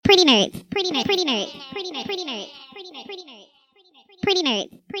Pretty nerds. Pretty nerds. Pretty nerds. Pretty nerds. Pretty nerds. Pretty nerds. Pretty nerds. Pretty nerds. Pretty nerds.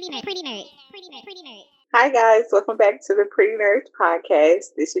 Pretty nerds. Pretty nerds. Pretty nerds. Hi guys, welcome back to the Pretty Nerds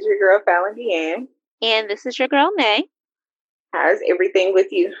podcast. This is your girl Fallon Deanne. And this is your girl May. How's everything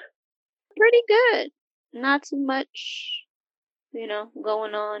with you? Pretty good. Not too much,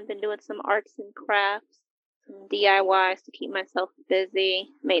 going on. Been doing some arts and crafts, some DIYs to keep myself busy.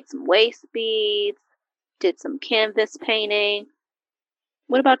 Made some waist beads, did some canvas painting.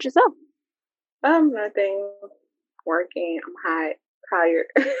 What about yourself? Nothing. Working. I'm hot, tired.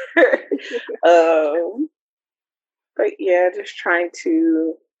 But yeah, just trying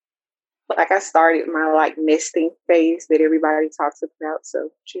to, I started my nesting phase that everybody talks about.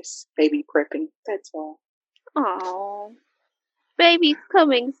 So just baby prepping. That's all. Oh, baby's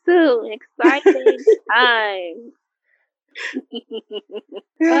coming soon. Exciting time.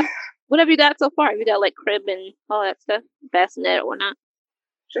 What have you got so far? Have you got crib and all that stuff? Bassinet or not?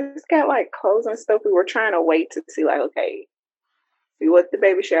 Just got clothes and stuff. We were trying to wait to see okay, see what the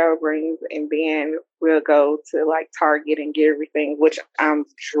baby shower brings, and then we'll go to Target and get everything, which I'm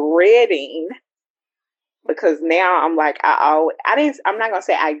dreading because now I'm I'm not gonna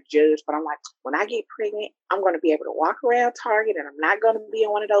say I judge, but I'm when I get pregnant, I'm gonna be able to walk around Target and I'm not gonna be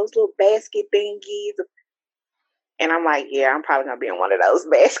in one of those little basket thingies. And I'm yeah, I'm probably gonna be in one of those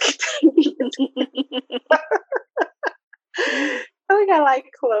basket thingies. So we got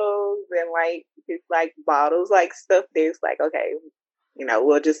clothes and just bottles, stuff that's okay,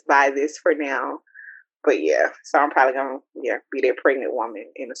 we'll just buy this for now. But yeah, so I'm probably gonna be that pregnant woman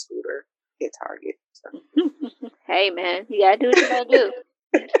in a scooter at Target. So. Hey man, you gotta do what you gotta do.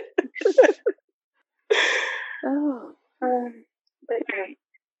 Oh, but yeah.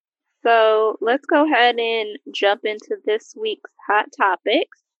 So let's go ahead and jump into this week's hot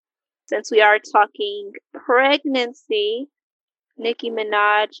topics. Since we are talking pregnancy, Nicki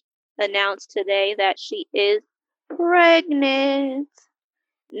Minaj announced today that she is pregnant.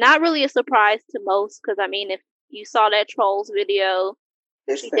 Not really a surprise to most, because if you saw that Trolls video,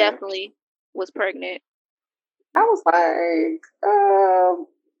 she definitely was pregnant. I was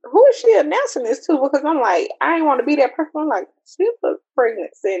who is she announcing this to? Because I'm I ain't want to be that person. I'm she was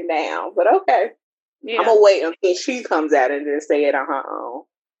pregnant sitting down, but okay. Yeah. I'm gonna wait until she comes out and just say it on her own.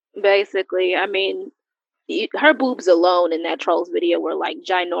 Basically, her boobs alone in that Trolls video were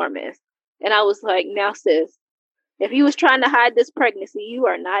ginormous. And I was now sis, if you was trying to hide this pregnancy, you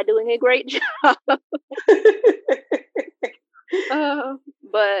are not doing a great job. But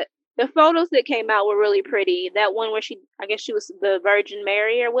the photos that came out were really pretty. That one where I guess she was the Virgin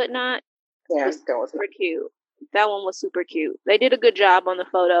Mary or whatnot. Yeah, was super cute. That one was super cute. They did a good job on the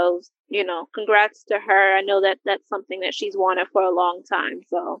photos. Congrats to her. I know that that's something that she's wanted for a long time.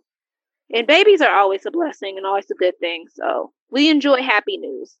 So, and babies are always a blessing and always a good thing. So we enjoy happy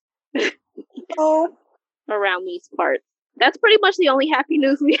news around these parts. That's pretty much the only happy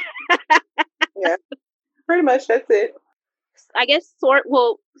news we have. Yeah, pretty much that's it. I guess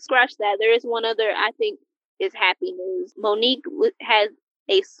scratch that. There is one other I think is happy news. Monique has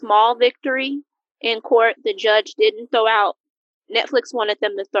a small victory in court. The judge didn't throw out. Netflix wanted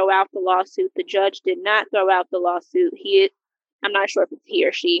them to throw out the lawsuit. The judge did not throw out the lawsuit. I'm not sure if it's he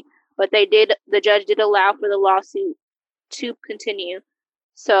or she, but the judge did allow for the lawsuit to continue.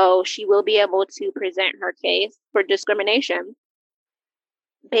 So she will be able to present her case for discrimination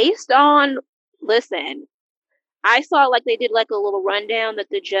based on, I saw they did a little rundown that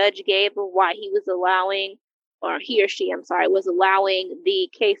the judge gave of why he was allowing, or he or she, was allowing the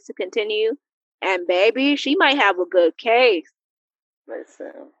case to continue. And baby, she might have a good case.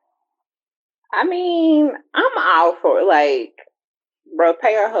 Listen, I'm all for bro,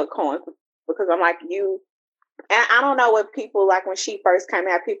 pay her coins, because I'm you. And I don't know what people when she first came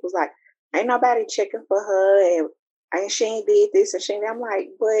out, people's ain't nobody checking for her, and she ain't did this and she ain't. I'm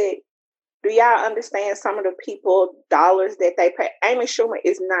but do y'all understand some of the people dollars that they pay? Amy Schumer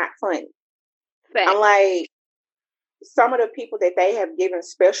is not funny. Fact. I'm some of the people that they have given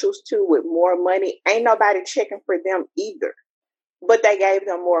specials to with more money, ain't nobody checking for them either. But they gave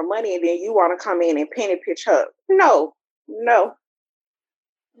them more money, and then you want to come in and penny pitch her. No. Not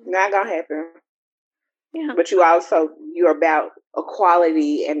gonna happen. Yeah. But you're about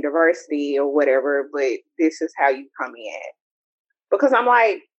equality and diversity or whatever, but this is how you come in. Because I'm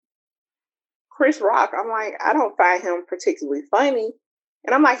Chris Rock, I don't find him particularly funny.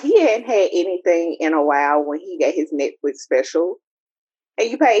 And I'm he hadn't had anything in a while when he got his Netflix special. And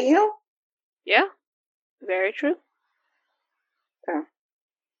you pay him? Yeah. Very true. So,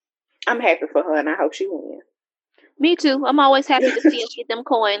 I'm happy for her and I hope she wins. Me too. I'm always happy to see us get them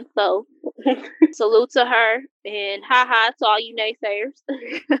coins. So salute to her and ha to all you naysayers.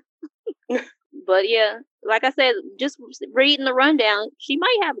 But yeah, like I said, just reading the rundown, she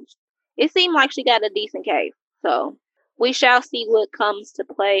might have. It seemed like she got a decent case. So we shall see what comes to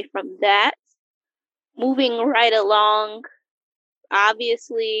play from that. Moving right along,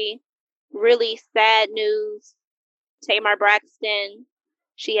 obviously, really sad news. Tamar Braxton,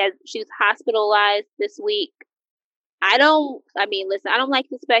 she's hospitalized this week. I don't like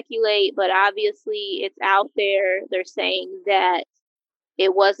to speculate, but obviously it's out there. They're saying that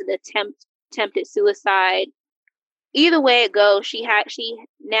it was an attempted suicide. Either way it goes, she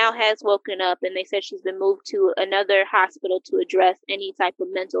now has woken up, and they said she's been moved to another hospital to address any type of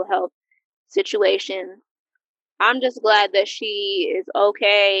mental health situation. I'm just glad that she is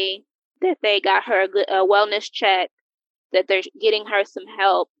okay, that they got her a wellness check, that they're getting her some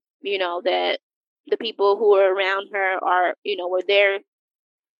help, that the people who are around her are, were there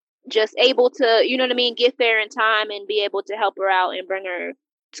just able to, get there in time and be able to help her out and bring her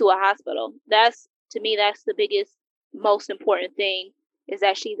to a hospital. To me, that's the biggest, most important thing, is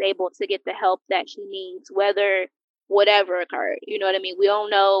that she's able to get the help that she needs, whatever occurred. You know what I mean? We don't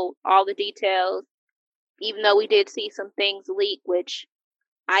know all the details, even though we did see some things leak, which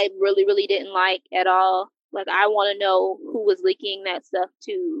I really, really didn't like at all. Like, I want to know who was leaking that stuff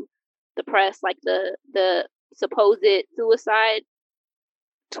to the press, like the supposed suicide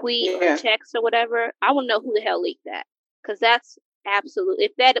tweet or text or whatever. I want to know who the hell leaked that, because that's absolutely,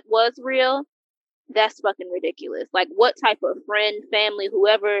 if that was real, that's fucking ridiculous. Like, what type of friend, family,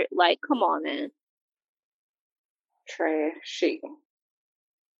 whoever, like, come on, man. Trashy.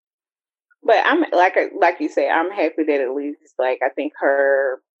 But I'm like you say, I'm happy that at least, like, I think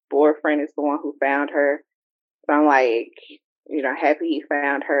her boyfriend is the one who found her. So I'm like, happy he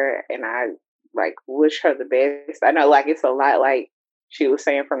found her, and I like wish her the best. I know, like, it's a lot, like she was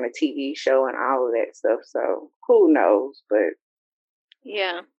saying, from the TV show and all of that stuff. So who knows? But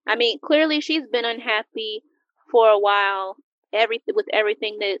yeah, I mean, clearly she's been unhappy for a while. With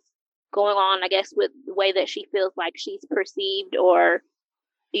everything that's going on, I guess, with the way that she feels like she's perceived, or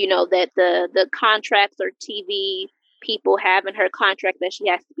that the contracts or TV people have in her contract that she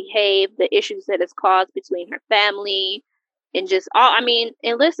has to behave, the issues that it's caused between her family, and just all. I mean,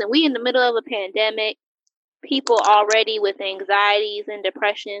 and listen, we in the middle of a pandemic. People already with anxieties and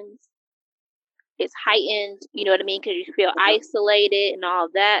depressions. It's heightened, you know what I mean? Because you feel isolated and all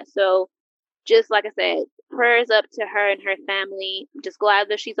of that. So, just like I said, prayers up to her and her family. Just glad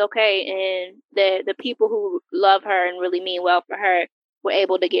that she's okay, and the people who love her and really mean well for her were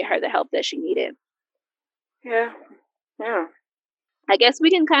able to get her the help that she needed. Yeah. I guess we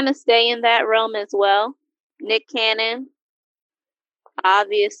can kind of stay in that realm as well. Nick Cannon.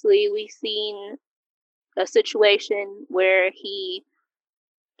 Obviously, we've seen a situation where he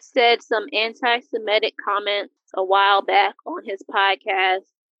said some anti-Semitic comments a while back on his podcast,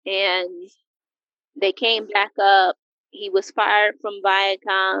 and they came back up. He was fired from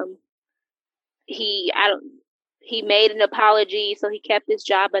Viacom. He made an apology, so he kept his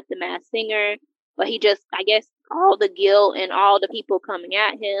job at The Masked Singer, but he just, I guess, all the guilt and all the people coming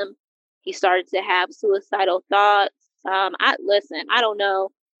at him, he started to have suicidal thoughts. I don't know.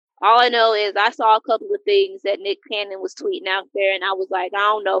 All I know is I saw a couple of things that Nick Cannon was tweeting out there, and I was like, I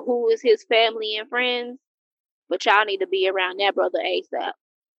don't know who is his family and friends, but y'all need to be around that brother ASAP.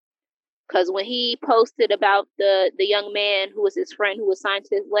 Because when he posted about the young man who was his friend who was signed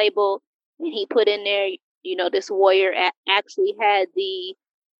to his label, and he put in there, this warrior actually had the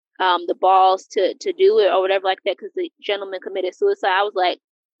balls to do it or whatever like that, because the gentleman committed suicide. I was like,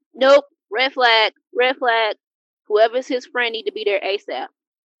 nope, red flag. Whoever's his friend need to be there ASAP.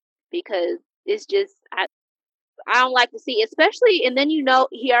 Because it's just, I don't like to see, especially, and then he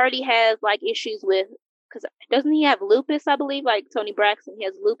already has like issues with, because doesn't he have lupus? I believe, like Toni Braxton, he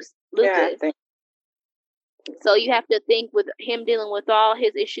has lupus. Yeah, so you have to think, with him dealing with all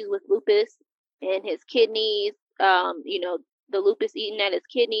his issues with lupus and his kidneys, the lupus eating at his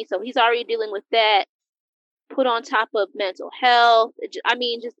kidneys, so he's already dealing with that. Put on top of mental health,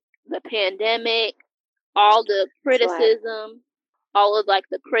 just the pandemic, all the criticism. All of like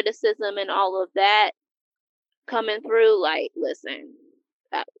the criticism and all of that coming through, like, listen,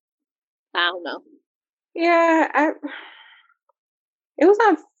 I don't know. Yeah, it was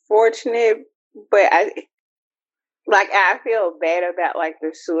unfortunate, but I feel bad about like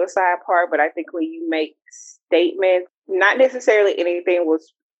the suicide part, but I think when you make statements, not necessarily anything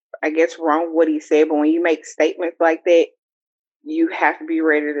was, I guess, wrong what he said, but when you make statements like that, you have to be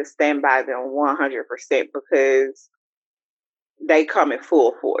ready to stand by them 100%, because they come in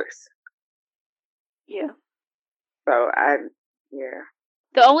full force. Yeah. So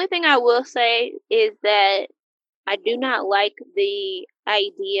The only thing I will say is that I do not like the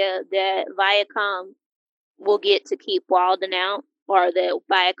idea that Viacom will get to keep Walden out, or that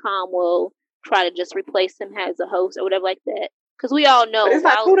Viacom will try to just replace him as a host or whatever like that. Because we all know. But it's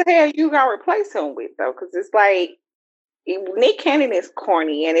like, who the hell you gonna replace him with, though? Because it's like, Nick Cannon is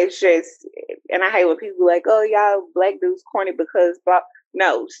corny, and it's just, and I hate when people like, oh, y'all black dudes corny because, but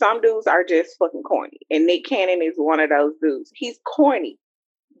no, some dudes are just fucking corny, and Nick Cannon is one of those dudes. He's corny,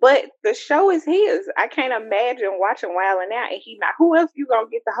 but the show is his. I can't imagine watching Wild 'N Out and he not. Who else you gonna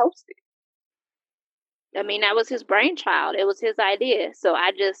get to host it? I mean, that was his brainchild. It was his idea. So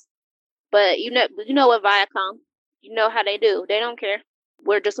but you know what, Viacom, you know how they do. They don't care.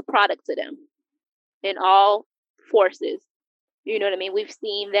 We're just a product to them in all forces. You know what I mean? We've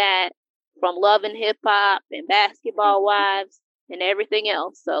seen that from Love and Hip Hop and Basketball Wives and everything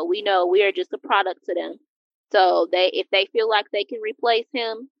else. So we know we are just a product to them. So if they feel like they can replace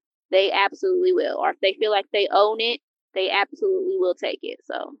him, they absolutely will. Or if they feel like they own it, they absolutely will take it.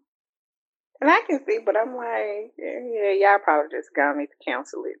 So. And I can see, but I'm like, yeah, y'all probably just gonna need to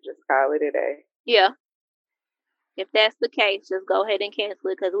cancel it. Just call it a day. Yeah. If that's the case, just go ahead and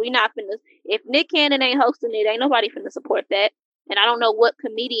cancel it, because we not finna. If Nick Cannon ain't hosting it, ain't nobody finna support that. And I don't know what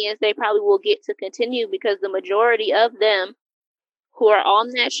comedians they probably will get to continue, because the majority of them who are on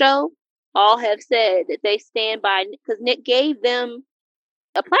that show all have said that they stand by, because Nick gave them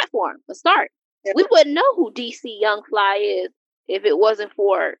a platform, a start. Yeah. We wouldn't know who DC Young Fly is if it wasn't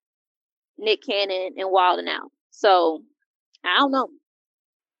for Nick Cannon and Wild 'N Out. So, I don't know.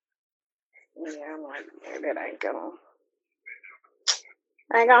 Yeah, I'm like, that ain't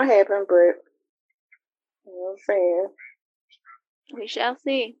gonna happen, but you know what I'm saying? We shall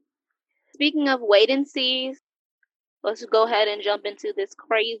see. Speaking of wait and sees, let's go ahead and jump into this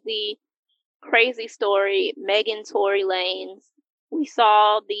crazy story. Megan Tory Lanez. We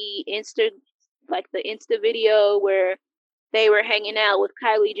saw the Insta video where they were hanging out with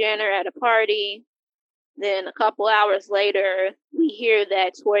Kylie Jenner at a party. Then a couple hours later, we hear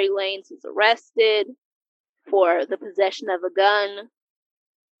that Tory Lanez was arrested for the possession of a gun.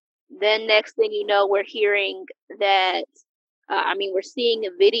 Then next thing you know, we're hearing that, we're seeing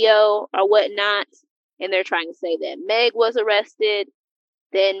a video or whatnot, and they're trying to say that Meg was arrested.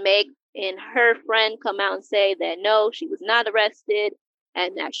 Then Meg and her friend come out and say that no, she was not arrested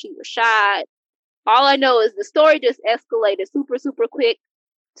and that she was shot. All I know is the story just escalated super, super quick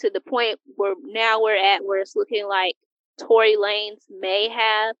to the point where now where it's looking like Tory Lanez may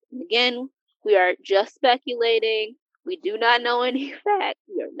have. Again, we are just speculating. We do not know any facts.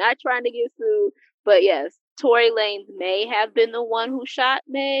 We are not trying to get sued. But yes, Tory Lanez may have been the one who shot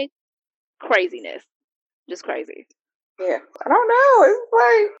Meg. Craziness. Just crazy. Yeah. I don't know. It's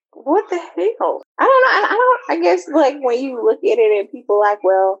like, what the hell? I guess, like, when you look at it and people like,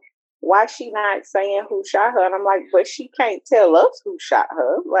 well, why she not saying who shot her? And I'm like, but she can't tell us who shot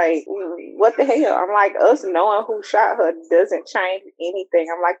her. Like, what the hell? I'm like, us knowing who shot her doesn't change anything.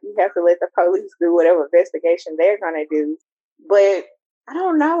 I'm like, you have to let the police do whatever investigation they're going to do. But I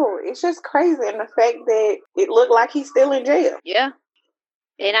don't know. It's just crazy. And the fact that it looked like he's still in jail. Yeah.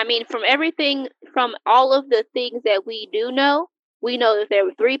 And I mean, from all of the things that we do know, we know that there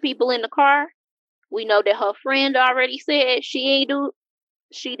were 3 people in the car. We know that her friend already said she didn't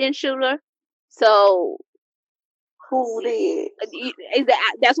shoot her. So who did?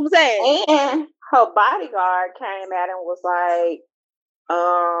 That's what I'm saying. And her bodyguard came out and was like,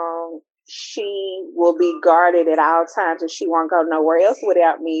 she will be guarded at all times and she won't go nowhere else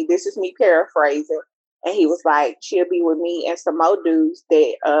without me. This is me paraphrasing. And he was like, she'll be with me and some more dudes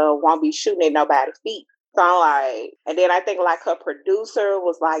that won't be shooting at nobody's feet. So I'm like, and then I think like her producer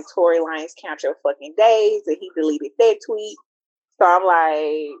was like, Tory Lanez, count your fucking days, and he deleted that tweet. So I'm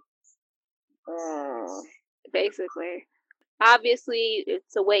like, basically, obviously,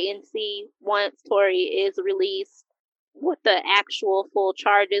 it's a wait and see once Tory is released what the actual full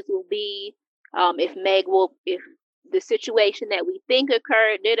charges will be. If the situation that we think did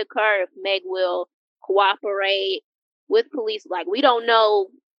occur, if Meg will cooperate with police. Like, we don't know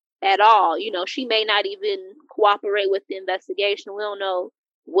at all. You know, she may not even cooperate with the investigation. We don't know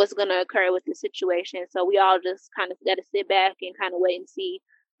what's going to occur with the situation. So we all just kind of got to sit back and kind of wait and see.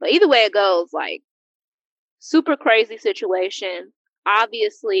 But either way it goes, like, super crazy situation.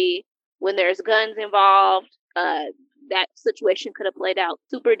 Obviously, when there's guns involved, that situation could have played out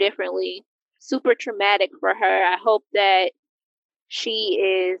super differently. Super traumatic for her. I hope that she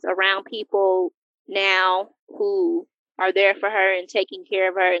is around people now who are there for her and taking care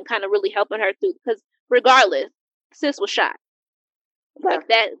of her and kind of really helping her through, because regardless, sis was shot. Like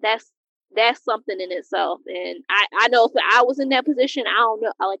that's something in itself. And I know if I was in that position, I don't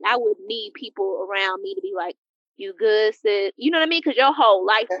know, like, I would need people around me to be like, You good, sis? You know what I mean? Because your whole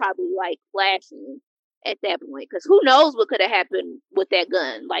life probably like flashing at that point. Because who knows what could have happened with that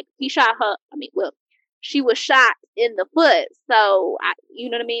gun? Like he shot her. I mean, well, she was shot in the foot. So you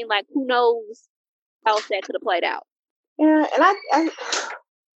know what I mean? Like who knows how else that could have played out? Yeah, and I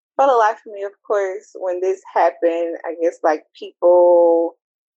for the life of me, of course, when this happened, I guess like people,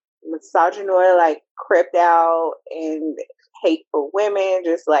 misogynoir like crept out and hate for women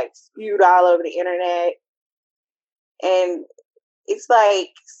just like spewed all over the internet. And it's like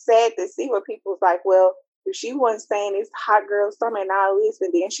sad to see where people's like, well, if she wasn't saying it's hot girl summer and all this,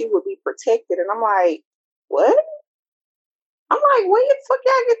 and then she would be protected. And I'm like, what? I'm like, where the fuck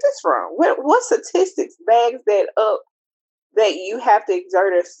y'all get this from? What statistics bags that up that you have to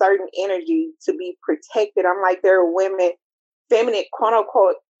exert a certain energy to be protected? I'm like, there are women, feminine, quote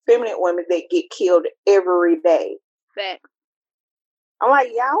unquote, feminine women that get killed every day. Facts. I'm like,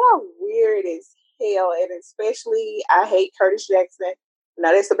 y'all are weird as hell, and especially I hate Curtis Jackson.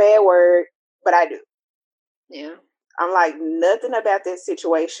 No, that's a bad word, but I do. Yeah. I'm like, nothing about that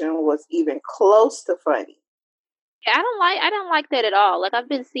situation was even close to funny. Yeah, I don't like that at all. Like I've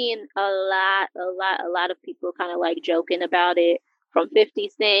been seeing a lot of people kind of like joking about it. From 50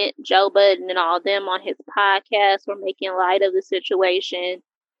 Cent, Joe Budden, and all them on his podcast were making light of the situation.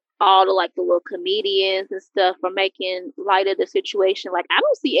 All the like the little comedians and stuff are making light of the situation. Like I'm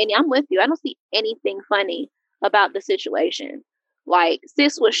with you. I don't see anything funny about the situation. Like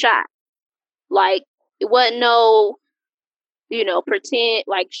sis was shot. Like it wasn't no, pretend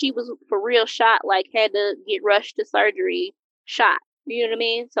like she was for real shot, like had to get rushed to surgery, shot. You know what I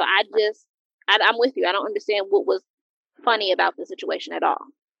mean? So I'm with you. I don't understand what was funny about the situation at all.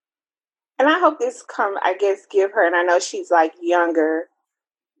 And I hope this give her, and I know she's like younger,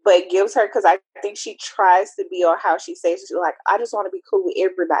 but gives her, because I think she tries to be, or how she says, she's like, I just want to be cool with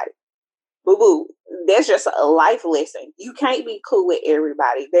everybody. Boo-boo. That's just a life lesson. You can't be cool with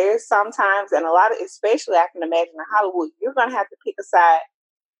everybody. There's sometimes, and a lot of, especially I can imagine in Hollywood, you're going to have to pick a side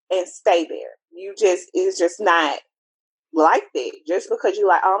and stay there. It's just not like that. Just because you're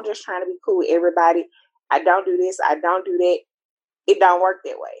like, oh, I'm just trying to be cool with everybody. I don't do this. I don't do that. It don't work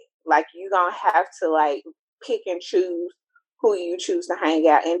that way. Like, you're going to have to like pick and choose who you choose to hang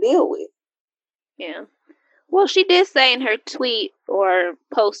out and deal with. Yeah. Well, she did say in her tweet or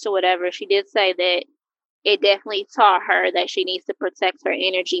post or whatever, she did say that it definitely taught her that she needs to protect her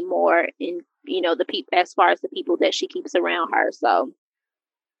energy more in, the people, as far as the people that she keeps around her. So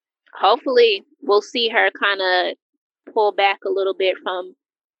hopefully we'll see her kind of pull back a little bit from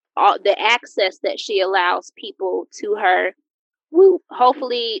all the access that she allows people to her.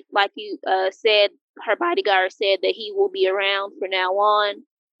 Hopefully, like you said, her bodyguard said that he will be around from now on.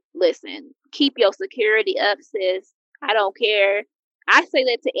 Listen, keep your security up, sis. I don't care. I say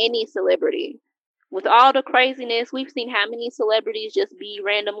that to any celebrity. With all the craziness, we've seen how many celebrities just be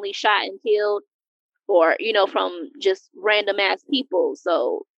randomly shot and killed, or, from just random ass people.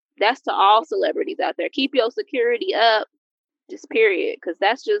 So that's to all celebrities out there. Keep your security up, just period. Because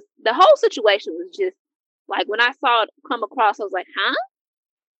that's just, the whole situation was just, like, when I saw it come across, I was like, huh?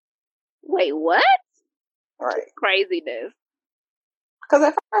 Wait, what? Right. Just craziness. Because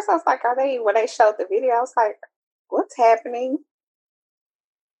at first I was like, when they showed the video, I was like, what's happening?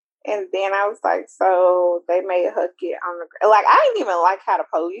 And then I was like, so they made her get on the ground. Like, I didn't even like how the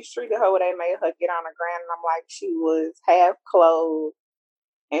police treated her when they made her get on the ground. And I'm like, she was half clothed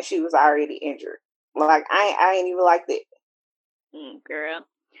and she was already injured. Like, I ain't even like that. Girl,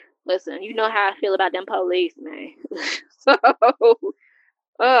 listen, you know how I feel about them police, man. So, I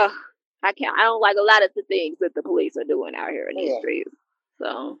don't like a lot of the things that the police are doing out here in these streets.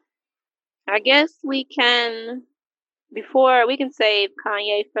 So, I guess we can save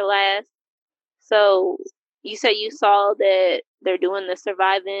Kanye for last. So, you said you saw that they're doing the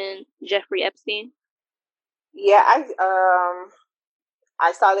Surviving Jeffrey Epstein? Yeah,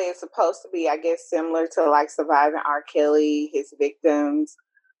 I saw that it's supposed to be, I guess, similar to like Surviving R. Kelly, his victims,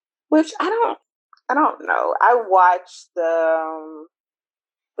 which I don't know. I watched the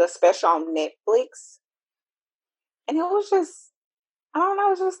special on Netflix, and it was just, I don't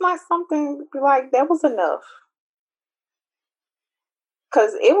know, it's just not something like that was enough.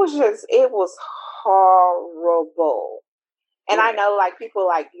 Because it was horrible. And I know, like, people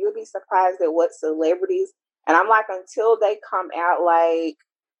like, you'll be surprised at what celebrities, and I'm like, until they come out, like,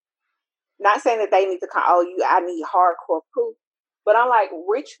 not saying that they need to come, I need hardcore proof, but I'm like,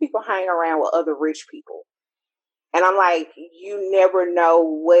 rich people hang around with other rich people. And I'm like, you never know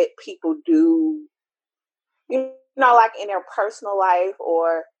what people do, like in their personal life,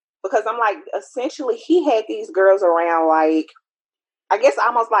 or because I'm like, essentially, he had these girls around, like, I guess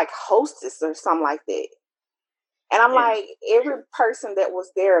almost like hostess or something like that. And I'm like, every person that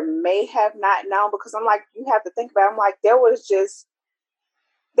was there may have not known, because I'm like, you have to think about it. I'm like, they're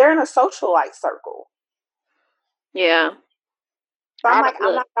in a socialite circle. Yeah. So I'm like,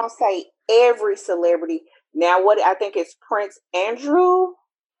 I'm not going to say every celebrity. Now, what I think is Prince Andrew.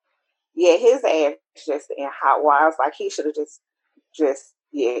 Yeah, his ass just in hot water. I was like, he should have just,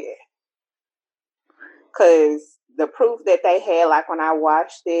 yeah. Because the proof that they had, like when I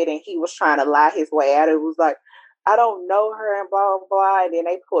watched it and he was trying to lie his way out, it was like, I don't know her and blah, blah, blah. And then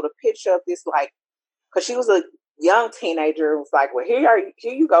they pulled a picture of this, like, because she was a young teenager. It was like, well, here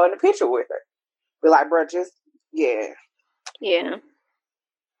you go in the picture with her. Be like, bro, just, yeah. Yeah.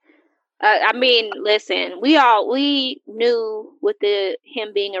 I mean, listen, we knew with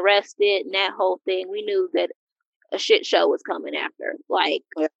him being arrested and that whole thing, we knew that a shit show was coming after. Like,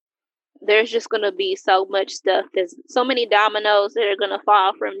 there's just going to be so much stuff. There's so many dominoes that are going to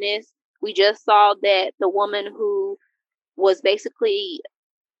fall from this. We just saw that the woman who was basically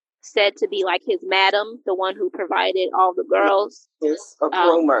said to be like his madam, the one who provided all the girls. It's a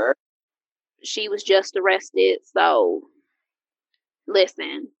groomer. She was just arrested. So,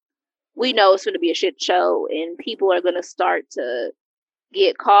 listen, we know it's going to be a shit show, and people are going to start to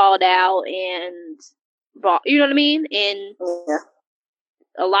get called out, and you know what I mean? And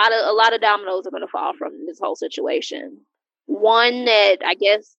a lot of dominoes are going to fall from this whole situation. One that I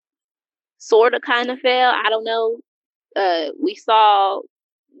guess sort of kind of fell, I don't know. We saw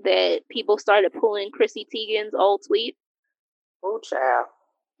that people started pulling Chrissy Teigen's old tweet. Oh, child.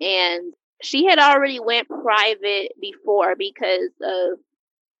 And she had already went private before because of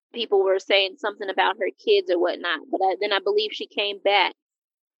people were saying something about her kids or whatnot. But then I believe she came back.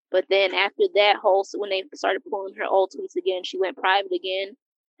 But then after that when they started pulling her old tweets again, she went private again.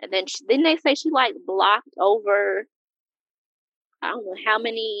 And then didn't they say she like blocked over, I don't know how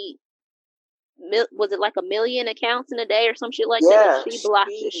many, was it like 1 million accounts in a day or some shit like that? She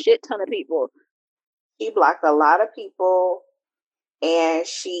blocked a shit ton of people. She blocked a lot of people. And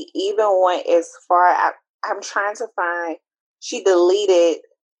she even went as far, I'm trying to find, she deleted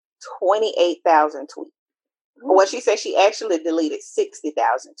 28,000 tweets. Ooh. Well, she said she actually deleted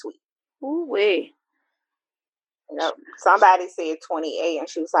 60,000 tweets. Ooh, wait. Somebody said 28, and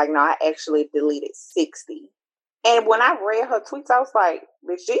she was like, no, I actually deleted 60. And when I read her tweets, I was like,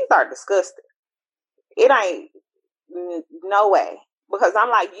 bitch, these are disgusting. It ain't, no way. Because I'm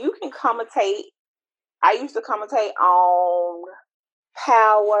like, you can commentate. I used to commentate on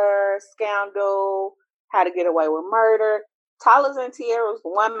Power, Scandal, How to Get Away with Murder. Tyler's and Tierra's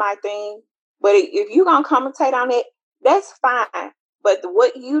one my thing. But if you're going to commentate on it, that's fine. But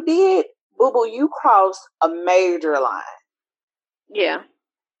what you did, boo-boo, you crossed a major line. Yeah.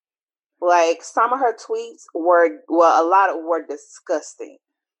 Like, some of her tweets a lot of were disgusting.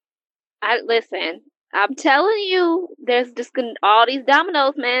 Listen, I'm telling you, there's just all these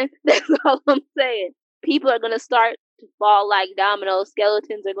dominoes, man. That's all I'm saying. People are going to start to fall like dominoes.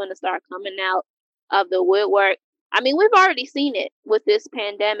 Skeletons are going to start coming out of the woodwork. I mean, we've already seen it with this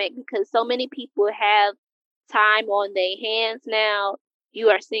pandemic because so many people have time on their hands now. You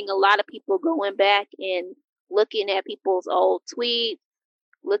are seeing a lot of people going back and looking at people's old tweets,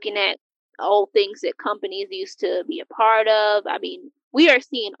 looking at old things that companies used to be a part of. I mean, we are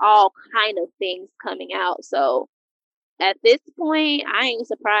seeing all kind of things coming out. So at this point, I ain't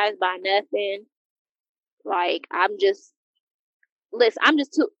surprised by nothing. Like, I'm just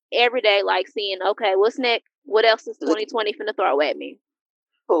too every day, like, seeing, okay, what's next? What else is 2020 finna throw at me?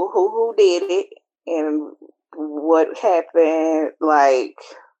 Who did it? And what happened? Like,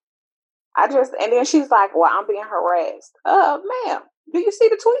 and then she's like, well, I'm being harassed. Ma'am, do you see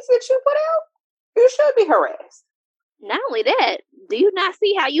the tweets that you put out? You should be harassed. Not only that, do you not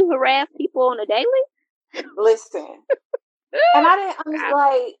see how you harass people on a daily? Listen. And I was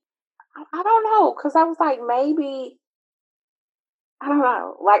like, I don't know, because I was like, maybe, I don't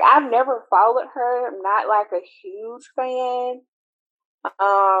know. Like, I've never followed her. I'm not like a huge fan.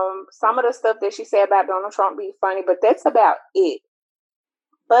 Some of the stuff that she said about Donald Trump be funny, but that's about it.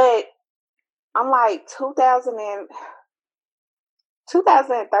 But I'm like,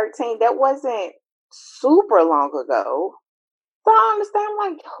 2013, that wasn't super long ago. So I understand, I'm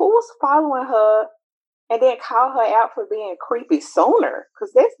like, who's following her and then call her out for being creepy sooner?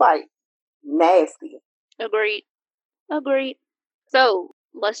 Because that's like nasty. Agreed. So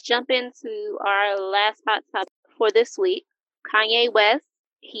let's jump into our last hot topic for this week. Kanye West,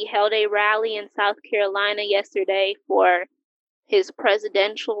 he held a rally in South Carolina yesterday for his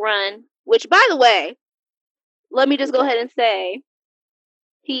presidential run, which, by the way, let me just go ahead and say,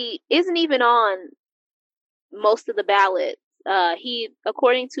 he isn't even on most of the ballots He,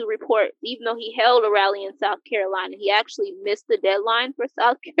 according to report, even though he held a rally in South Carolina, he actually missed the deadline for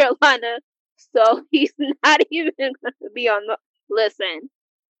South Carolina. So he's not even going to be on the... Listen,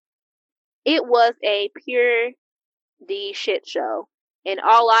 it was a pure D shit show. And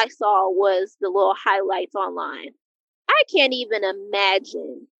all I saw was the little highlights online. I can't even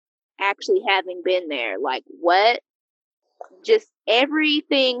imagine actually having been there. Like, what? Just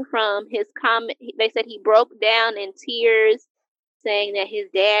everything from his comment. They said he broke down in tears, saying that his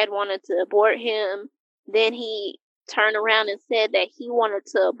dad wanted to abort him. Then he turned around and said that he wanted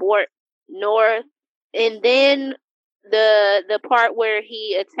to abort North. And then the part where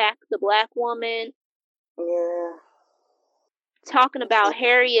he attacked the black woman. Yeah. Talking about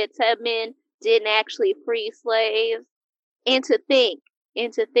Harriet Tubman didn't actually free slaves. And to think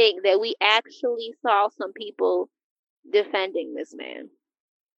that we actually saw some people defending this man.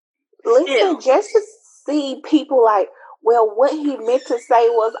 Listen, just to see people like, well, what he meant to say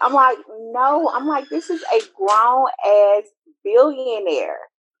was, I'm like, no, I'm like, this is a grown ass billionaire.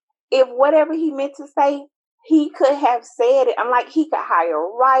 If whatever he meant to say, he could have said it. I'm like, he could hire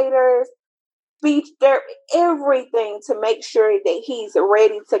writers, speech therapy, everything to make sure that he's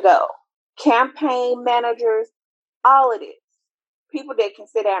ready to go. Campaign managers, all of this. People that can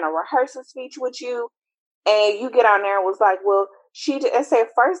sit down and rehearse a speech with you, and you get on there and was like, well, I said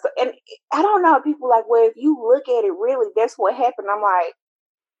first, and I don't know, people like, well, if you look at it, really, that's what happened. I'm like,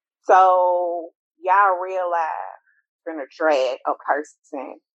 so y'all realize you're going to drag a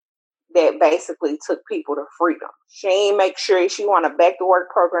person that basically took people to freedom. She ain't make sure she want a back to work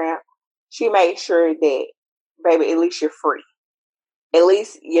program. She made sure that, baby, at least you're free. At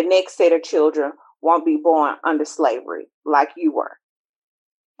least your next set of children won't be born under slavery like you were.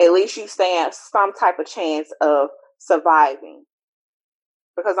 At least you stand some type of chance of surviving.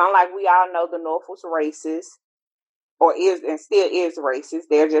 Because unlike we all know, the North was racist, or is and still is racist.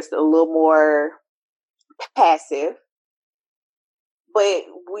 They're just a little more passive. But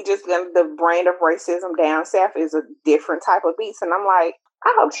we just got the brand of racism down south is a different type of beast. And I'm like,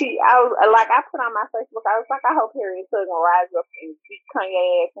 I put on my Facebook, I was like, I hope Harriet Tubman rise up and beat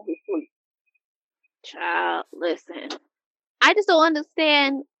Kanye ass in his sleep. Child, listen. I just don't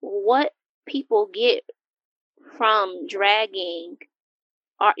understand what people get from dragging,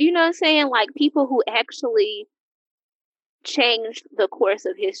 or, you know what I'm saying? Like, people who actually changed the course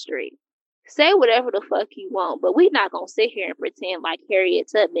of history. Say whatever the fuck you want, but we're not going to sit here and pretend like Harriet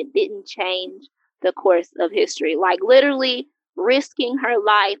Tubman didn't change the course of history. Like, literally risking her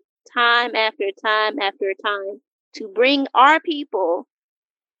life time after time after time to bring our people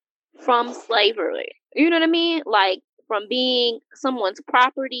from slavery. You know what I mean? Like, from being someone's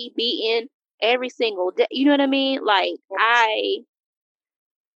property, being every single day. You know what I mean? Like,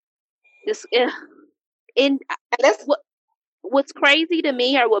 and that's what's crazy to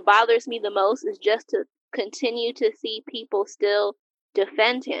me, or what bothers me the most, is just to continue to see people still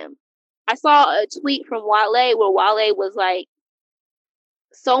defend him. I saw a tweet from Wale where Wale was like,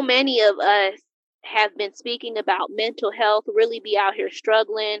 so many of us have been speaking about mental health, really be out here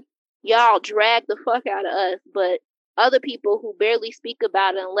struggling. Y'all drag the fuck out of us, but other people who barely speak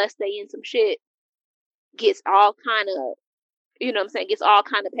about it unless they in some shit gets all kind of, you know what I'm saying, gets all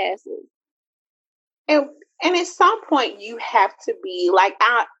kind of passes. And at some point you have to be like,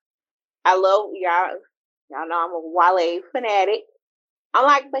 I love y'all know I'm a Wale fanatic. I'm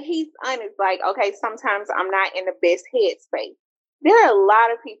like, but he's honest. Like, okay, sometimes I'm not in the best headspace. There are a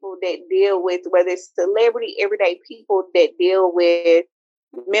lot of people that deal with, whether it's celebrity, everyday people that deal with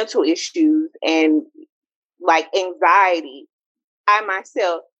mental issues and like anxiety. I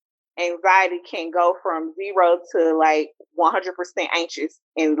myself, anxiety can go from 0 to like 100% anxious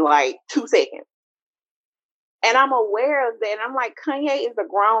in like 2 seconds. And I'm aware of that. And I'm like, Kanye is a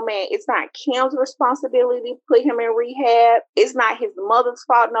grown man. It's not Kim's responsibility to put him in rehab. It's not his mother's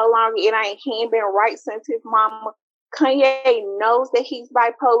fault no longer. It ain't he ain't been right since his mama. Kanye knows that he's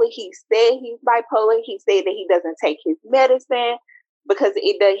bipolar. He said he's bipolar. He said that he doesn't take his medicine because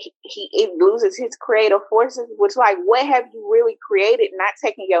it loses his creative forces. Which, like, what have you really created not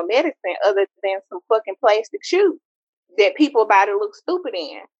taking your medicine other than some fucking plastic shoes that people about to look stupid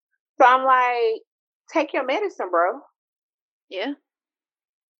in? So I'm like, take your medicine, bro. Yeah.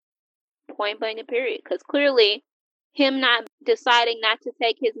 Point blank and period. Because clearly, him not deciding not to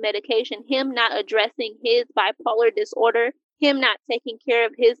take his medication, him not addressing his bipolar disorder, him not taking care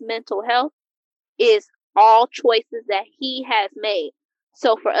of his mental health is all choices that he has made.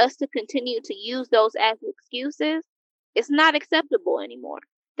 So for us to continue to use those as excuses, it's not acceptable anymore.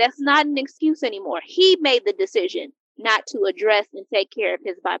 That's not an excuse anymore. He made the decision not to address and take care of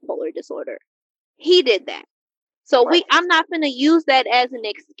his bipolar disorder. He did that. So I'm not going to use that as an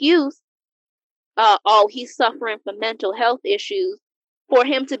excuse. He's suffering from mental health issues for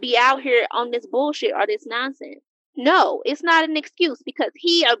him to be out here on this bullshit or this nonsense. No, it's not an excuse because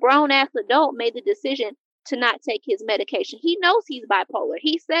he, a grown ass adult, made the decision to not take his medication. He knows he's bipolar.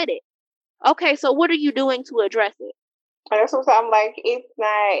 He said it. Okay, so what are you doing to address it? That's what I'm like. It's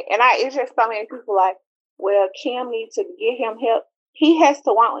not, and it's just so many people like, well, Kim needs to get him help. He has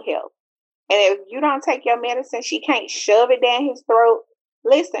to want help. And if you don't take your medicine, she can't shove it down his throat.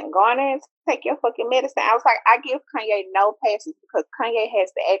 Listen, go on there and take your fucking medicine. I was like, I give Kanye no passes because Kanye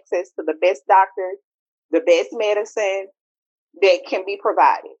has the access to the best doctors, the best medicine that can be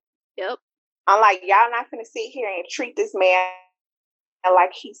provided. Yep. I'm like, y'all not gonna sit here and treat this man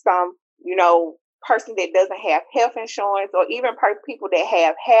like he's some, person that doesn't have health insurance, or even people that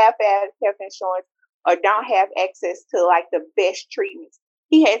have half-ass health insurance or don't have access to like the best treatments.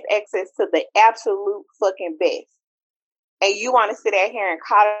 He has access to the absolute fucking best. And you want to sit out here and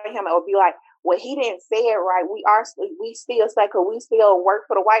call him or be like, well, he didn't say it right. We still suck, or we still work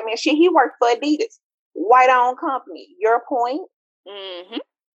for the white man. Shit, he worked for Adidas, white-owned company. Your point? Mm-hmm.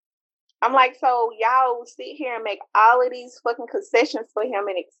 I'm like, so y'all sit here and make all of these fucking concessions for him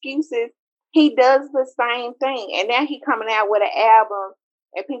and excuses. He does the same thing. And now he coming out with an album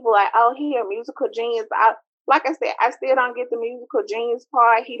and people like, oh, he a musical genius. Like I said, I still don't get the musical genius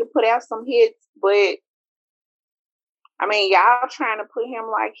part. He'd put out some hits, but I mean, y'all trying to put him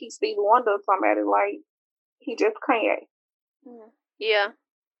like he's Stevie Wonder or somebody, like he just can't. Yeah.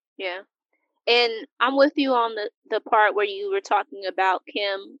 Yeah. And I'm with you on the part where you were talking about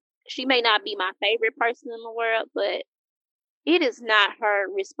Kim. She may not be my favorite person in the world, but it is not her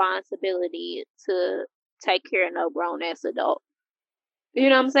responsibility to take care of no grown-ass adult. You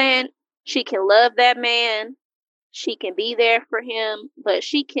know what I'm saying? She can love that man. She can be there for him, but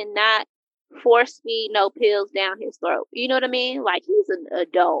she cannot force feed no pills down his throat. You know what I mean? Like, he's an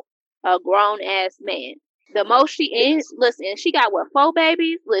adult, a grown-ass man. The most she is, listen, she got, 4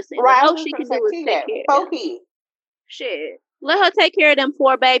 babies? Listen, right, the most she can do is take care of them. Shit. Let her take care of them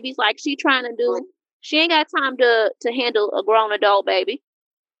 4 babies like she trying to do. She ain't got time to handle a grown adult baby.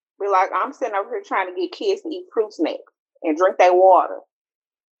 Be like, I'm sitting over here trying to get kids to eat fruit snacks and drink their water.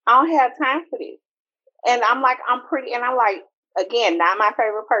 I don't have time for this. And I'm like, again, not my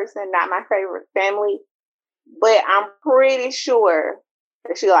favorite person, not my favorite family, but I'm pretty sure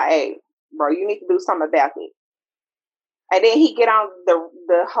that she's like, hey, bro, you need to do something about it. And then he get on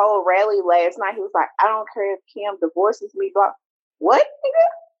the whole rally last night. He was like, I don't care if Kim divorces me. Blah. What,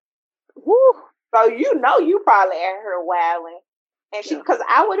 nigga? Woo. So you probably at her wilding. And she, because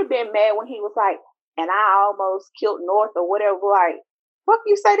I would have been mad when he was like, and I almost killed North or whatever. Like, what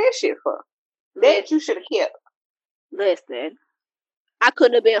you say that shit for? That you should have kept. Listen, I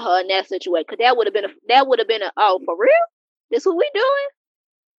couldn't have been her in that situation, because that would have been a oh, for real? This what we doing?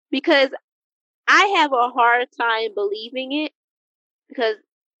 Because I have a hard time believing it, because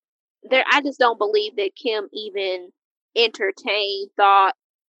I just don't believe that Kim even thought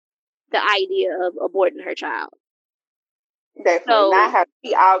the idea of aborting her child. Definitely not how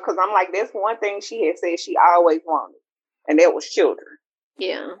she out, because I'm like, that's one thing she had said she always wanted, and that was children.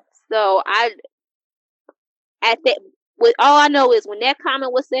 Yeah. So all I know is when that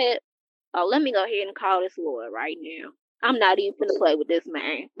comment was said, oh, let me go ahead and call this lawyer right now. I'm not even finna play with this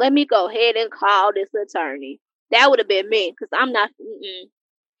man. Let me go ahead and call this attorney. That would have been me, because I'm not,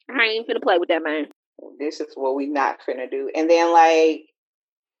 I ain't even finna play with that man. This is what we not finna do. And then, like,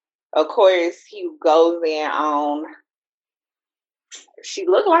 of course, he goes in on, she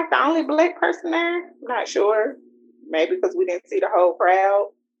looked like the only black person there. Not sure. Maybe because we didn't see the whole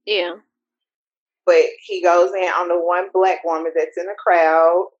crowd. Yeah. But he goes in on the one black woman that's in the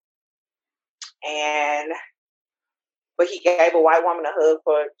crowd. But he gave a white woman a hug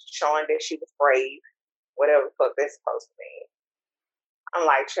for showing that she was brave. Whatever the fuck that's supposed to mean. I'm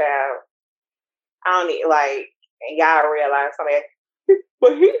like, child, I don't need, like, and y'all realize something.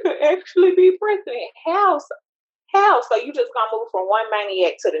 But he could actually be president. How? So you just gonna move from one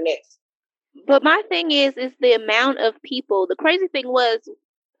maniac to the next? But my thing is the amount of people. The crazy thing was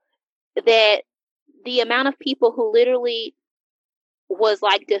that the amount of people who literally was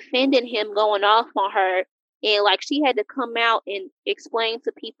like defending him, going off on her, and like she had to come out and explain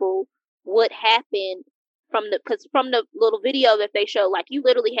to people what happened from the little video that they showed. Like, you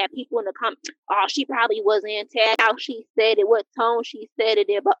literally had people in the comments, oh, she probably wasn't intact, how she said it, what tone she said it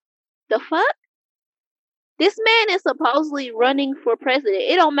in. But the fuck? This man is supposedly running for president.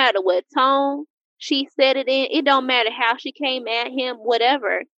 It don't matter what tone she said it in. It don't matter how she came at him,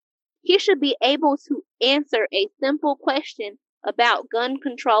 whatever. He should be able to answer a simple question about gun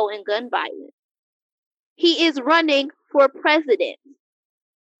control and gun violence. He is running for president.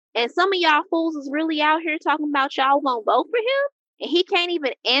 And some of y'all fools is really out here talking about y'all gonna vote for him, and he can't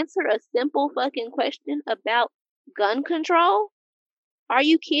even answer a simple fucking question about gun control. Are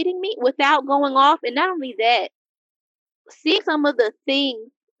you kidding me? Without going off, and not only that, see some of the things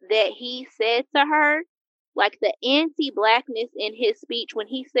that he said to her, like the anti-blackness in his speech when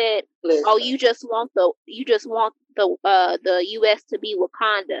he said, Listen. "Oh, you just want the U.S. to be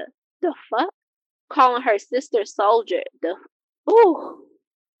Wakanda." The fuck, calling her sister soldier. Ooh.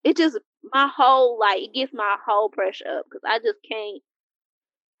 It just, it gets my whole pressure up because I just can't.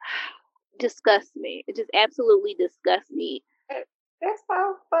 Disgust me. It just absolutely disgusts me. That's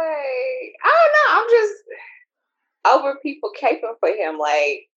so funny. I don't know. I'm just over people caping for him.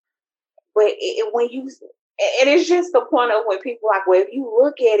 Like, but when you, and it's just the point of when people like, well, if you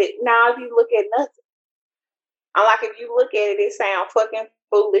look at it, now if you look at nothing. I'm like, if you look at it, it sounds fucking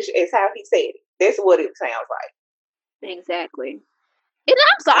foolish as how he said it. That's what it sounds like. Exactly. And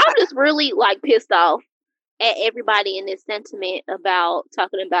I'm just really like pissed off at everybody in this sentiment about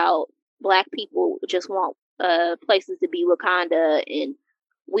talking about black people just want places to be Wakanda and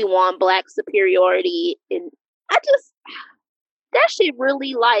we want black superiority, and that shit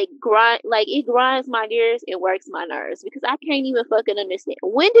really it grinds my gears and works my nerves because I can't even fucking understand.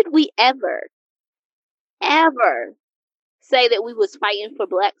 When did we ever say that we was fighting for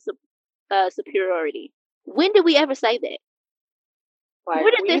black superiority? When did we ever say that? Like,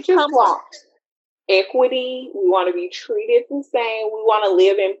 we just want equity. We want to be treated the same. We want to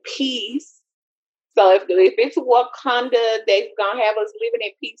live in peace. So if it's Wakanda that's gonna have us living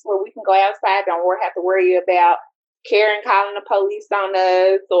in peace where we can go outside, don't have to worry about Karen calling the police on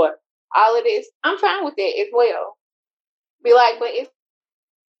us or all of this, I'm fine with that as well. Be like, but it's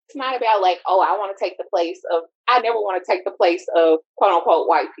not about like, oh, I never want to take the place of quote unquote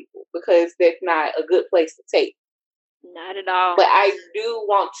white people because that's not a good place to take. Not at all. But I do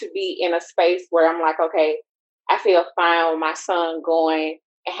want to be in a space where I'm like, okay, I feel fine with my son going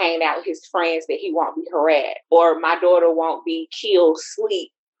and hanging out with his friends that he won't be harassed, or my daughter won't be killed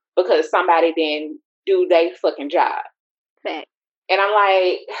sleep because somebody didn't do their fucking job. Fact. And I'm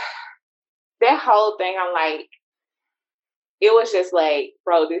like, that whole thing, I'm like, it was just like,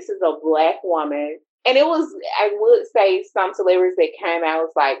 bro, this is a black woman. And it was, I would say some celebrities that came out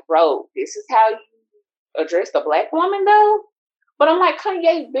was like, bro, this is how you address a black woman though. But I'm like,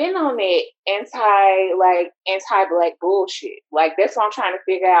 Kanye been on that anti-black bullshit. Like, that's what I'm trying to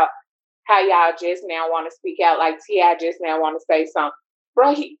figure out, how y'all just now want to speak out. Like, T.I. just now want to say something.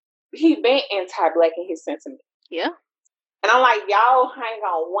 Bro, he been anti-black in his sentiment. Yeah. And I'm like, y'all hang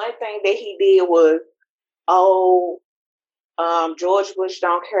on. One thing that he did was, George Bush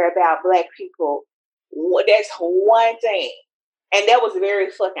don't care about black people. That's one thing. And that was very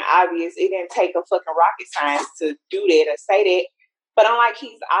fucking obvious. It didn't take a fucking rocket science to do that or say that. But I'm like,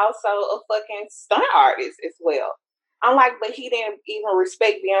 he's also a fucking stunt artist as well. I'm like, but he didn't even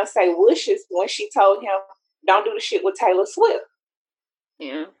respect Beyonce wishes when she told him, don't do the shit with Taylor Swift.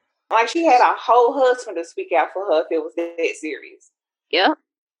 Yeah. Like, she had a whole husband to speak out for her if it was that serious. Yep.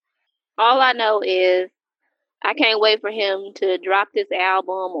 All I know is I can't wait for him to drop this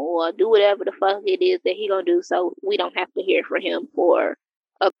album or do whatever the fuck it is that he gonna do, so we don't have to hear from him for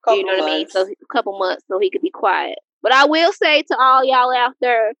a couple months, so he could be quiet. But I will say to all y'all out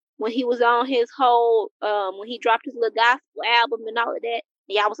there, when he was on his whole, when he dropped his little gospel album and all of that,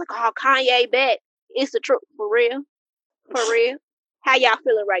 y'all was like, "Oh, Kanye back." It's the truth, for real. How y'all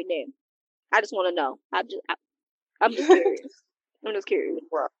feeling right now? I just want to know. I'm just curious. I'm just curious.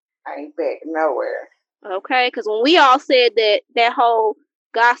 Bro, I ain't back nowhere. Okay, because when we all said that whole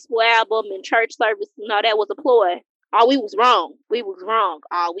gospel album and church service and all that was a ploy, we was wrong. We was wrong.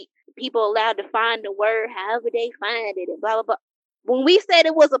 People allowed to find the word however they find it and blah blah blah. When we said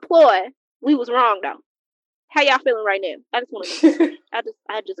it was a ploy, we was wrong though. How y'all feeling right now? I just want to know.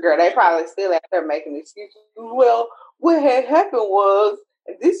 I just. Girl, they probably still out there making excuses. Well, what had happened was,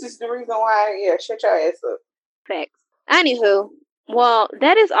 this is the reason why. Yeah, shut your ass up. Facts. Anywho, well,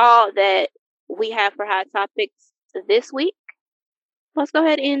 that is all that we have for hot topics this week. Let's go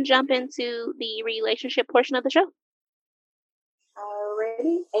ahead and jump into the relationship portion of the show.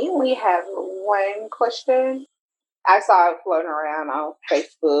 Alrighty. And we have one question. I saw it floating around on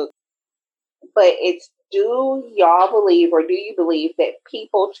Facebook. But it's, do y'all believe, or do you believe that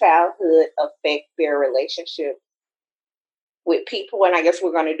people's childhood affect their relationship with people? And I guess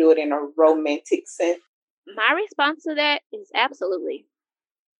we're going to do it in a romantic sense. My response to that is absolutely.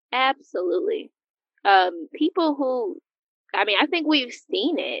 Absolutely. People who, I think we've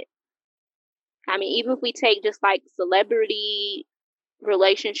seen it. Even if we take just like celebrity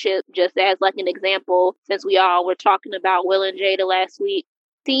relationship, just as like an example, since we all were talking about Will and Jada last week,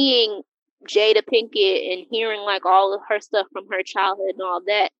 seeing Jada Pinkett and hearing like all of her stuff from her childhood and all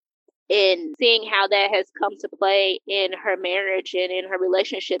that, and seeing how that has come to play in her marriage and in her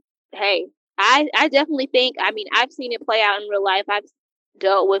relationship. Hey, I definitely think, I mean, I've seen it play out in real life. I've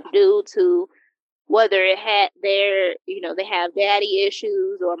dealt with dudes who, whether it had their, they have daddy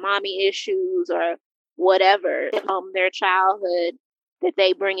issues or mommy issues or whatever, their childhood that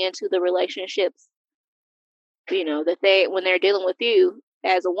they bring into the relationships, that they, when they're dealing with you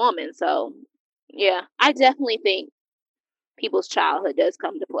as a woman. So, yeah, I definitely think people's childhood does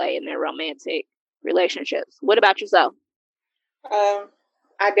come to play in their romantic relationships. What about yourself?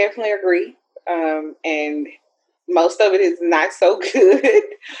 I definitely agree. And most of it is not so good.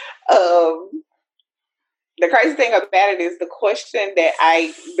 The crazy thing about it is the question that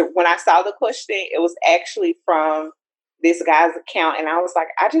when I saw the question, it was actually from this guy's account. And I was like,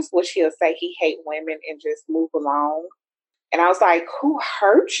 I just wish he'll say he hate women and just move along. And I was like, who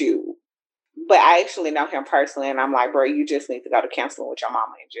hurt you? But I actually know him personally. And I'm like, bro, you just need to go to counseling with your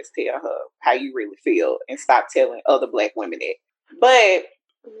mama and just tell her how you really feel and stop telling other Black women that. But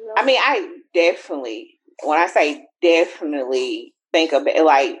I mean, I definitely, when I say definitely, think of it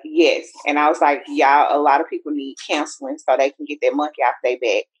like, yes. And I was like, y'all, a lot of people need counseling so they can get that monkey off their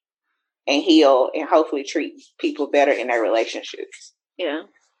back and heal and hopefully treat people better in their relationships. Yeah.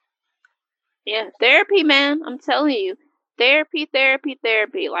 Yeah. Therapy, man. I'm telling you. Therapy.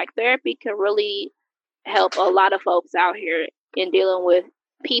 Like, therapy can really help a lot of folks out here in dealing with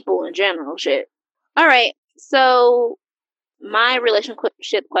people in general. Shit. All right. So my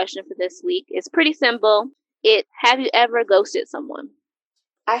relationship question for this week is pretty simple. Have you ever ghosted someone?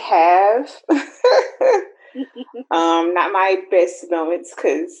 I have. Not my best moments,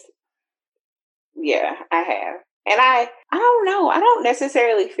 because yeah, I have. And I don't know. I don't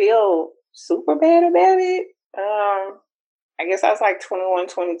necessarily feel super bad about it. I guess I was like 21,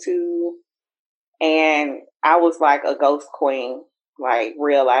 22, and I was like a ghost queen, like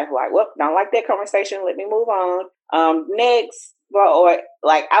real life, like, well, don't like that conversation, let me move on. Next. Or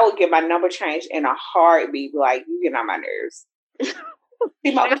like I would get my number changed in a heartbeat. Like, you get on my nerves.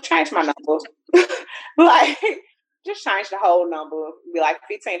 See, mother, change my number. Like, just change the whole number. Be like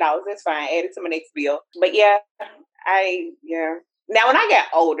 $15. That's fine. Add it to my next bill. But yeah, Now when I got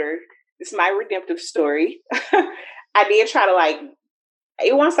older, this is my redemptive story. I did try to, like,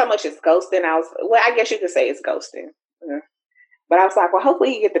 it wasn't so much as ghosting. I guess you could say it's ghosting. Yeah. But I was like, well,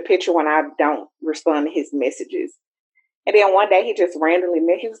 hopefully he get the picture when I don't respond to his messages. And then one day he just randomly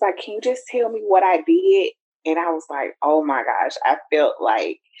met. He was like, can you just tell me what I did? And I was like, oh my gosh, I felt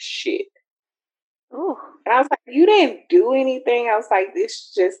like shit. Ooh. And I was like, you didn't do anything. I was like,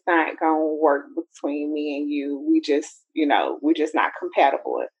 this just not going to work between me and you. We just, we just not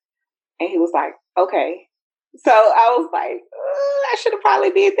compatible. And he was like, okay. So I was like, I should have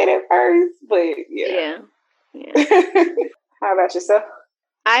probably did that at first. But yeah. How about yourself?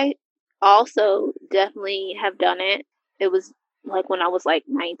 I also definitely have done it. It was like when I was like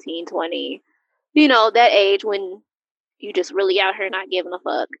 19, 20, that age when you just really out here not giving a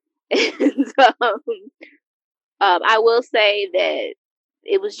fuck. And so, I will say that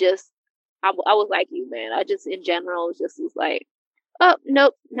it was just, I was like you, man. I just, in general, was like, oh,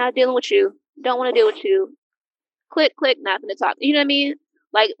 nope, not dealing with you. Don't want to deal with you. Click, not going to talk. You know what I mean?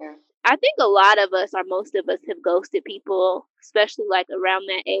 Like, I think a lot of us, or most of us, have ghosted people, especially like around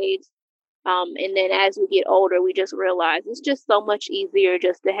that age. And then as we get older, we just realize it's just so much easier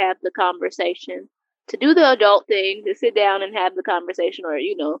just to have the conversation, to do the adult thing, to sit down and have the conversation, or,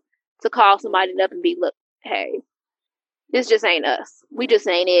 to call somebody up and be, look, hey, this just ain't us. We just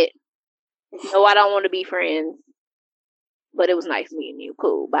ain't it. No, I don't want to be friends, but it was nice meeting you.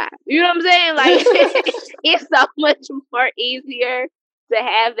 Cool, bye. You know what I'm saying? Like, it's so much more easier to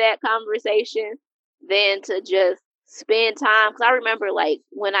have that conversation than to just spend time. Because I remember, like,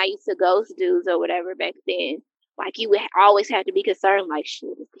 when I used to ghost dudes or whatever back then, like, you would always have to be concerned, like,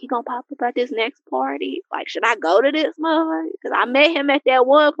 shit, is he gonna pop up at this next party? Like, should I go to this motherfucker? Because I met him at that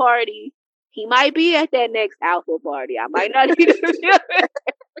one party. He might be at that next alpha party. I might not be.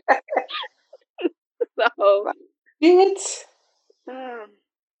 So,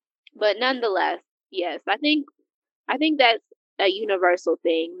 but nonetheless, yes, I think that's a universal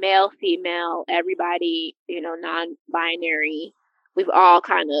thing. Male, female, everybody, non-binary. We've all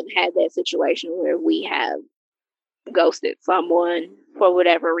kind of had that situation where we have ghosted someone for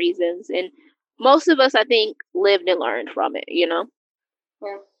whatever reasons, and most of us, I think, lived and learned from it. Yeah,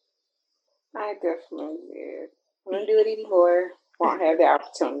 I definitely did. Won't do it anymore. Won't have the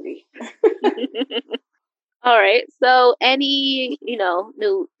opportunity. All right. So, any,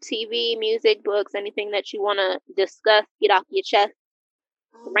 new TV, music, books, anything that you want to discuss, get off your chest,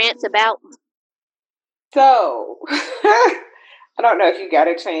 rant about? So, I don't know if you got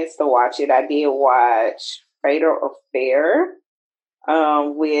a chance to watch it. I did watch Fatal Affair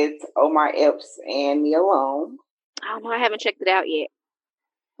with Omar Epps and Nia Long. I don't know. I haven't checked it out yet.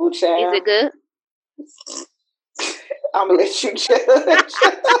 Oh, child. Is it good? I'm going to let you judge.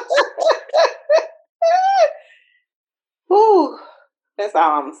 Ooh, that's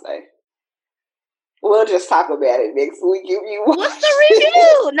all I'm going to say. We'll just talk about it next week if you watch. What's the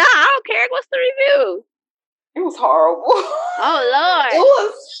review? Nah, I don't care. What's the review? It was horrible. Oh, Lord. It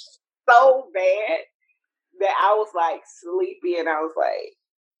was so bad that I was like sleepy and I was like,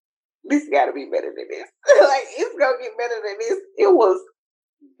 this got to be better than this. Like, it's going to get better than this. It was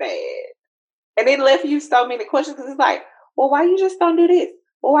bad. And it left you so many questions because it's like, well, why you just don't do this?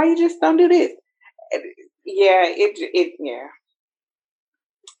 Well, why you just don't do this? And yeah.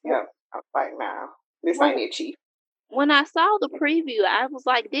 Yeah. I was like, nah, this ain't it, Chief. When I saw the preview, I was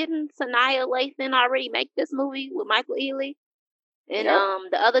like, didn't Sanaa Lathan already make this movie with Michael Ealy and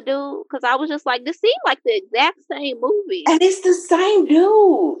the other dude? Because I was just like, this seemed like the exact same movie. And it's the same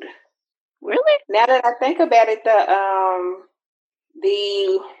dude. Really? Now that I think about it,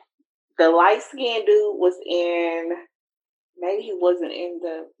 the light skinned dude was in. Maybe he wasn't in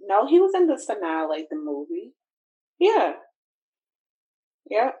he was in the Sanaa Lathan movie. Yeah.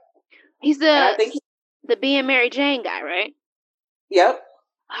 Yep. He's the being Mary Jane guy, right? Yep.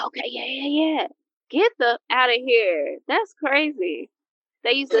 Okay, yeah. Get the out of here. That's crazy.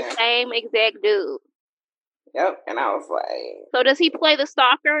 They use the same exact dude. Yep, and I was like... So does he play the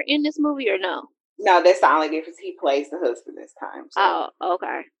stalker in this movie or no? No, that's the only difference. He plays the husband this time. So. Oh,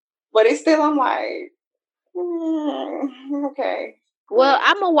 okay. But it's still, I'm like, okay. Well,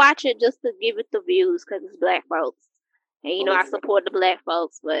 I'm going to watch it just to give it the views because it's black folks. And, I support the black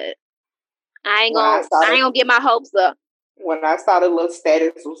folks, but I ain't gonna get my hopes up. When I saw the little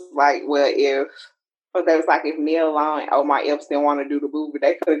status, it was like, if Nia Long and Omar Epps didn't want to do the movie,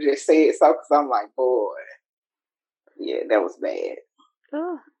 they could have just said so, because I'm like, boy. Yeah, that was bad.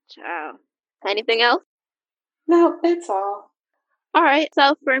 Oh, child. Anything else? No, that's all. All right.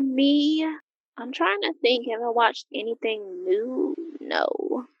 So for me, I'm trying to think. Have I watched anything new?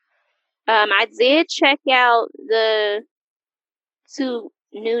 No. I did check out the 2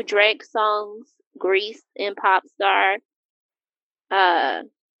 new Drake songs, Grease and Popstar. I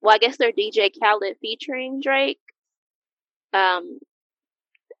guess they're DJ Khaled featuring Drake. Ain't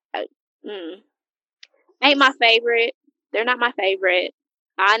my favorite. They're not my favorite.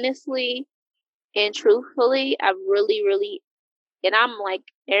 Honestly and truthfully, I really, really, and I'm like,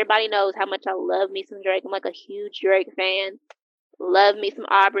 everybody knows how much I love me some Drake. I'm like a huge Drake fan. Love me some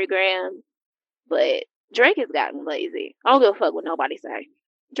Aubrey Graham. But Drake has gotten lazy. I don't give a fuck what nobody say.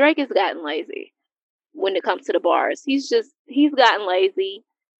 Drake has gotten lazy when it comes to the bars. He's gotten lazy.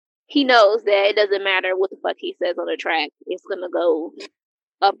 He knows that it doesn't matter what the fuck he says on the track. It's going to go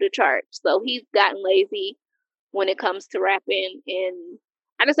up the charts. So he's gotten lazy when it comes to rapping. And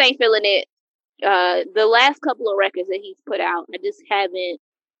I just ain't feeling it. The last couple of records that he's put out, it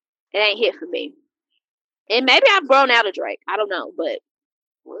ain't hit for me. And maybe I've grown out of Drake. I don't know, but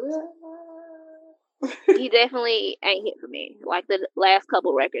he definitely ain't hit for me. Like the last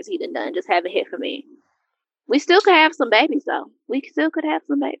couple records he done just haven't hit for me. We still could have some babies though. We still could have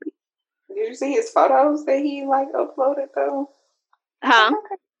some babies. Did you see his photos that he uploaded though? Huh?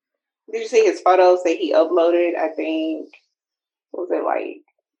 Did you see his photos that he uploaded? I think, was it like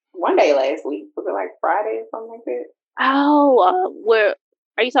one day last week? Was it like Friday or something like that? Oh, where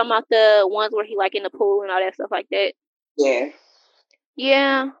are you talking about the ones where he like in the pool and all that stuff like that? Yeah.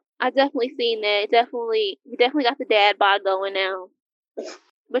 Yeah, I definitely seen that. He definitely got the dad bod going now.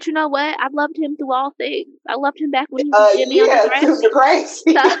 But you know what? I've loved him through all things. I loved him back when he was Jimmy on the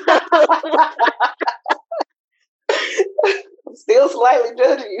I'm still slightly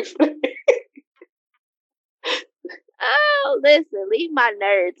judging you. Oh, listen, leave my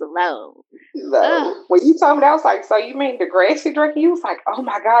nerds alone. No. When you told me that, I was like, so you mean Degrassi Drake? You was like, oh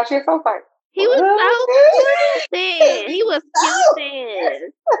my gosh, yes. I was like, he was so cute then. He was cute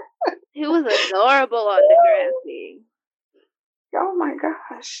then. He was adorable on Degrassi. Oh my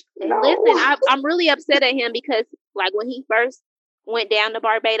gosh. And listen, I'm really upset at him because like when he first went down to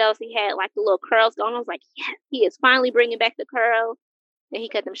Barbados, he had like the little curls going. I was like, yes, he is finally bringing back the curls. And he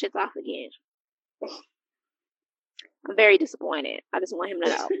cut them shits off again. I'm very disappointed. I just want him to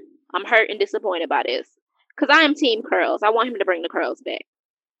know. I'm hurt and disappointed by this. Because I am team curls. I want him to bring the curls back.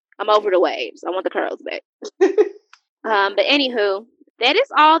 I'm over the waves. I want the curls back. But anywho, that is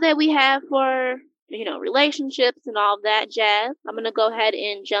all that we have for relationships and all of that jazz, I'm going to go ahead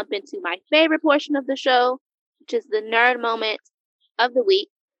and jump into my favorite portion of the show, which is the nerd moment of the week.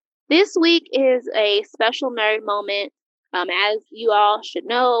 This week is a special nerd moment. As you all should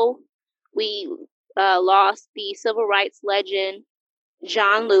know, we lost the civil rights legend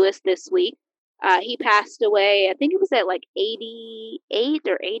John Lewis this week. He passed away, I think it was at like 88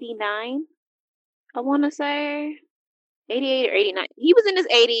 or 89. I want to say 88 or 89. He was in his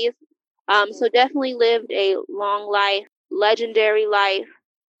 80s. So definitely lived a long life, legendary life,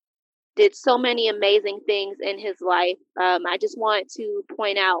 did so many amazing things in his life. I just want to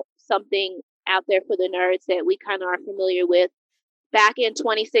point out something out there for the nerds that we kind of are familiar with. Back in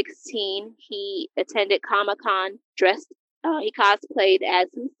 2016, he attended Comic-Con dressed, he cosplayed as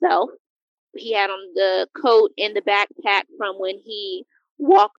himself. He had on the coat and the backpack from when he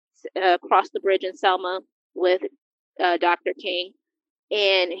walked across the bridge in Selma with Dr. King.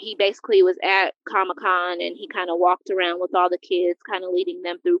 And he basically was at Comic-Con and he kind of walked around with all the kids, kind of leading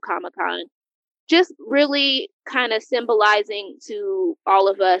them through Comic-Con. Just really kind of symbolizing to all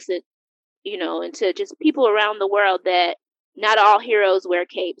of us, and to just people around the world that not all heroes wear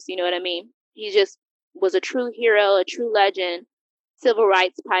capes. You know what I mean? He just was a true hero, a true legend, civil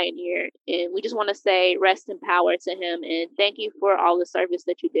rights pioneer. And we just want to say rest in power to him. And thank you for all the service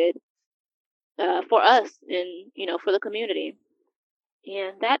that you did for us and, for the community.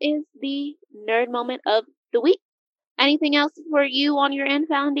 And that is the nerd moment of the week. Anything else for you on your end,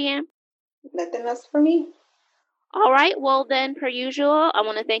 Valendian? Nothing else for me. All right. Well, then, per usual, I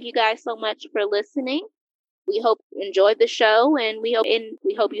want to thank you guys so much for listening. We hope you enjoyed the show, and we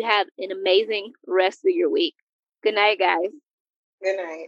hope you have an amazing rest of your week. Good night, guys. Good night.